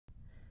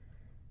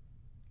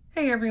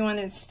Hey everyone,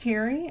 it's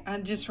Terry. I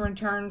just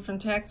returned from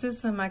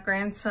Texas and my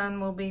grandson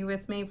will be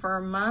with me for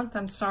a month.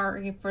 I'm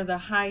sorry for the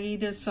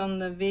hiatus on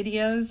the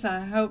videos.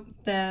 I hope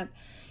that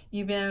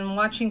you've been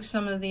watching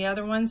some of the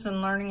other ones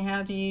and learning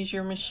how to use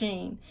your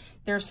machine.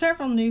 There are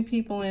several new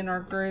people in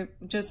our group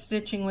just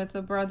stitching with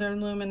the Brother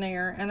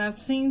Luminaire, and I've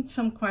seen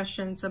some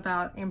questions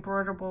about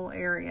embroiderable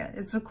area.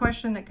 It's a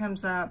question that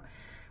comes up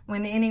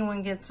when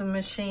anyone gets a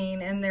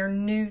machine and they're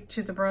new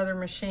to the Brother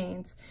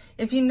machines.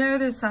 If you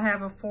notice, I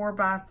have a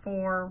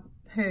 4x4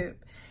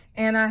 hoop,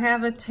 and I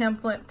have a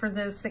template for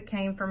this that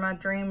came from my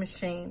dream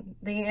machine.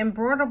 The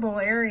embroiderable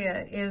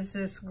area is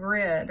this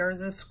grid or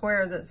this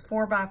square that's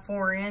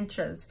 4x4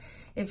 inches.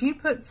 If you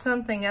put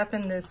something up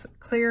in this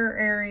clear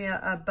area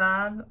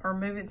above or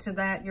move it to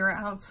that, you're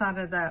outside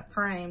of that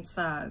frame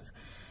size.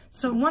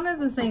 So one of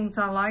the things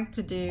I like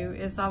to do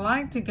is I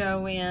like to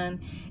go in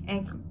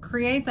and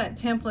create that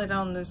template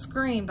on the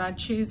screen by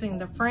choosing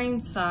the frame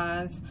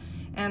size,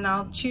 and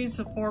I'll choose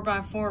a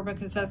 4x4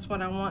 because that's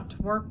what I want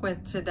to work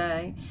with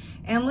today.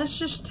 And let's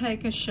just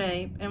take a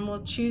shape and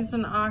we'll choose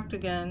an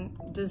octagon,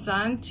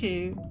 design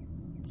 2,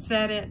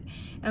 set it,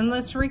 and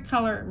let's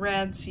recolor it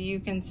red so you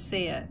can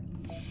see it.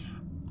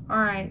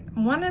 All right,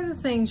 one of the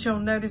things you'll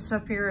notice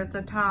up here at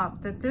the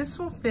top that this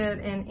will fit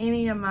in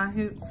any of my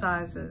hoop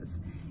sizes.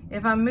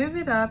 If I move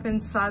it up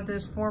inside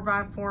this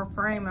 4x4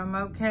 frame, I'm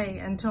okay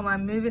until I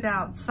move it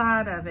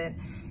outside of it,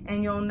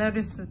 and you'll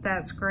notice that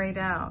that's grayed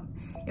out.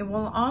 It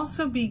will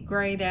also be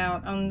grayed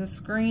out on the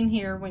screen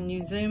here when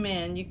you zoom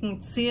in. You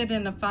can see it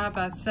in a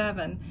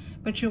 5x7,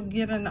 but you'll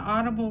get an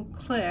audible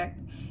click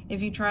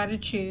if you try to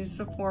choose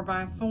the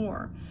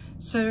 4x4.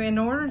 So in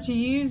order to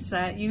use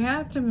that, you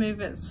have to move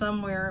it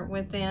somewhere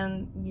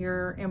within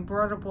your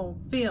embroiderable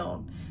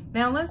field.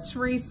 Now let's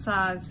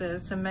resize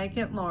this and make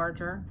it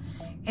larger.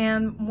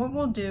 And what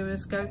we'll do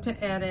is go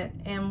to edit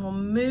and we'll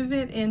move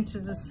it into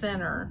the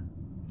center.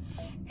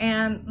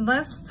 And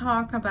let's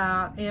talk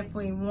about if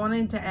we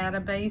wanted to add a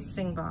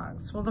basting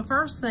box. Well, the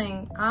first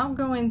thing, I'll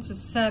go into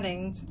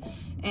settings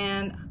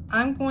and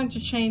I'm going to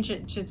change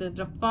it to the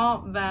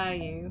default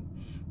value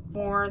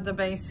for the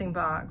basting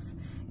box.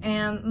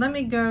 And let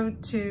me go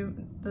to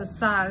the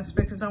size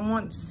because I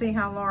want to see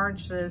how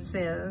large this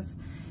is.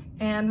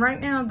 And right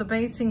now the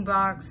basting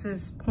box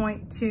is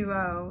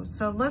 0.20.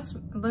 So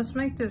let's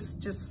make this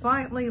just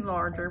slightly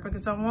larger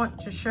because I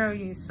want to show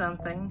you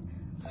something.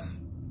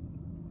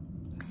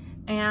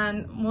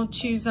 And we'll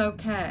choose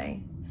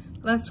OK.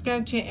 Let's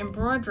go to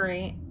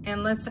embroidery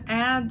and let's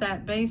add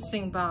that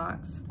basting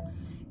box.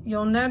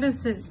 You'll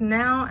notice it's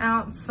now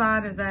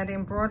outside of that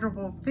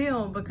embroiderable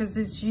field because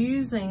it's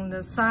using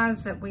the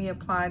size that we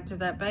applied to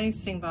that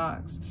basting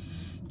box.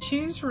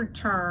 Choose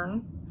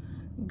return,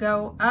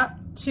 go up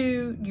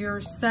to your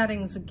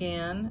settings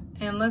again,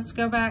 and let's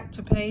go back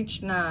to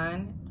page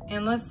 9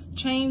 and let's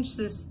change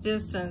this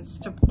distance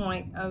to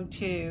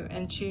 0.02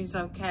 and choose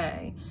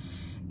OK.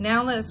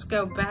 Now let's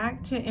go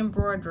back to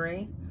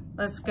embroidery.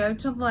 Let's go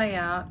to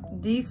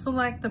layout,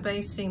 deselect the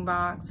basting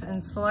box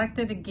and select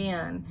it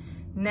again.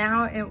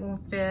 Now it will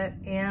fit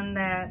in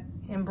that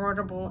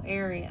embroiderable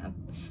area.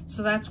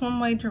 So that's one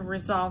way to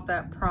resolve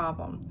that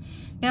problem.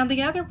 Now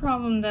the other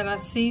problem that I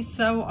see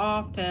so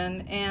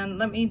often, and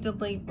let me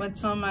delete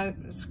what's on my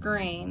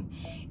screen,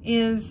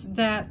 is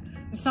that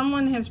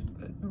someone has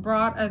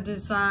brought a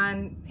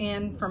design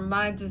in from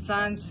my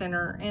design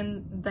center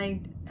and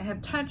they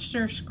have touched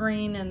their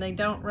screen and they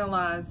don't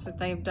realize that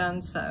they've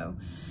done so.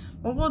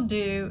 What we'll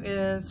do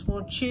is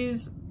we'll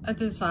choose a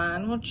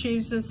design. We'll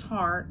choose this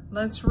heart.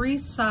 Let's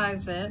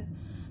resize it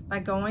by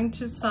going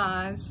to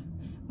size.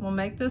 We'll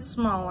make this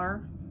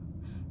smaller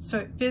so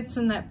it fits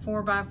in that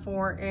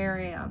 4x4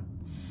 area.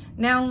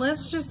 Now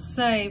let's just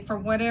say for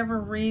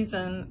whatever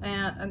reason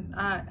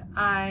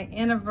I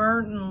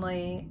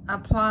inadvertently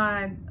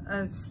applied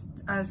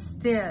a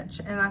stitch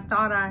and I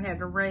thought I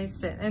had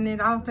erased it, and it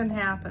often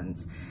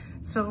happens.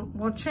 So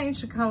we'll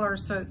change the color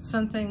so it's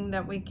something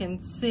that we can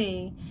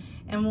see,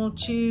 and we'll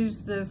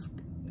choose this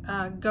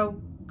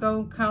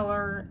go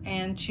color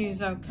and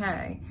choose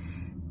OK.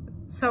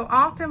 So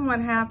often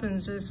what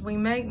happens is we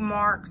make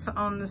marks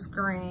on the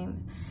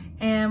screen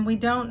and we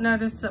don't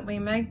notice that we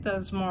make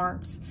those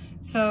marks.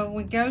 So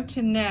we go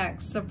to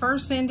next. The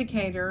first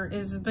indicator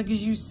is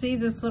because you see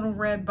this little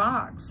red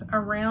box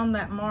around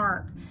that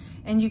mark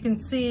and you can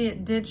see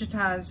it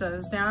digitize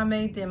those. Now I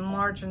made them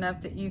large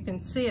enough that you can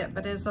see it,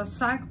 but as I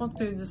cycle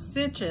through the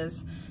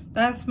stitches,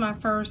 that's my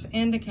first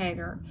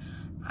indicator.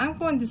 I'm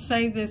going to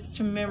save this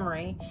to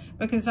memory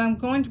because I'm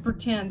going to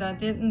pretend I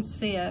didn't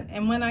see it.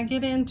 And when I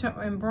get into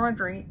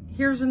embroidery,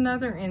 here's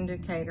another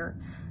indicator.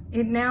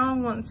 It now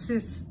wants to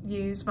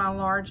use my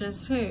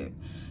largest hoop.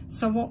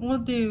 So what we'll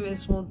do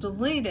is we'll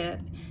delete it,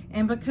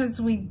 and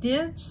because we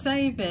did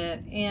save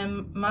it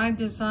in my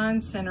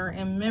design center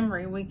in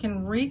memory, we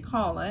can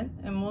recall it,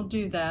 and we'll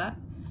do that.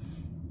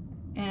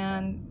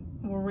 And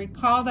we'll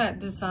recall that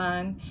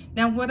design.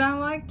 Now what I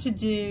like to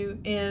do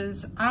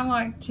is I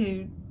like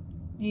to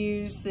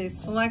use the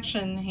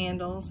selection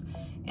handles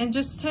and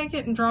just take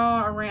it and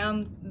draw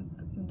around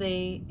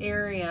the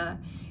area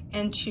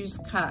and choose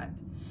cut.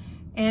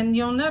 And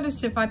you'll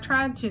notice if I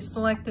tried to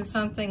select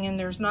something and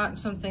there's not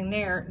something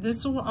there,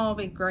 this will all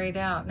be grayed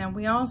out. Now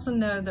we also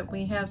know that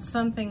we have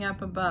something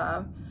up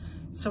above,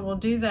 so we'll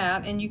do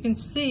that. And you can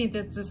see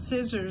that the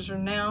scissors are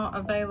now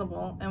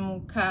available, and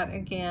we'll cut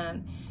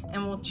again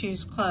and we'll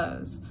choose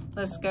close.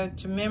 Let's go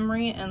to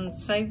memory and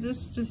save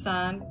this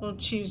design. We'll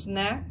choose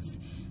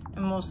next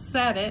and we'll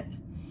set it.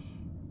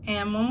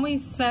 And when we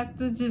set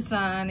the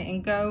design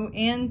and go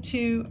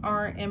into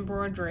our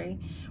embroidery,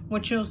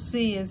 what you'll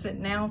see is it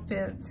now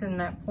fits in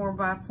that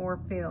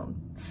 4x4 field.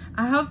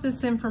 I hope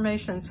this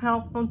information is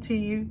helpful to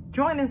you.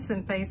 Join us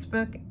in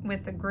Facebook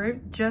with the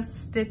group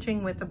Just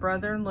Stitching with a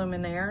Brother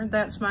Luminaire.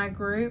 That's my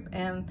group,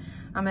 and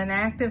I'm an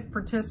active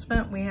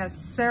participant. We have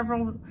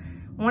several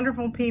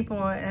wonderful people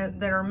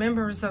that are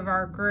members of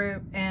our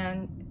group,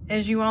 and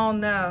as you all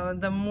know,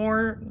 the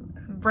more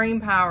brain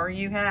power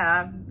you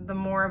have, the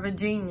more of a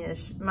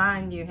genius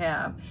mind you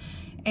have.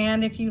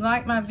 And if you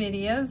like my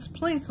videos,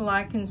 please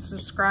like and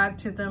subscribe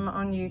to them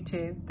on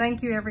YouTube.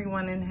 Thank you,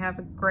 everyone, and have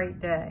a great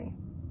day.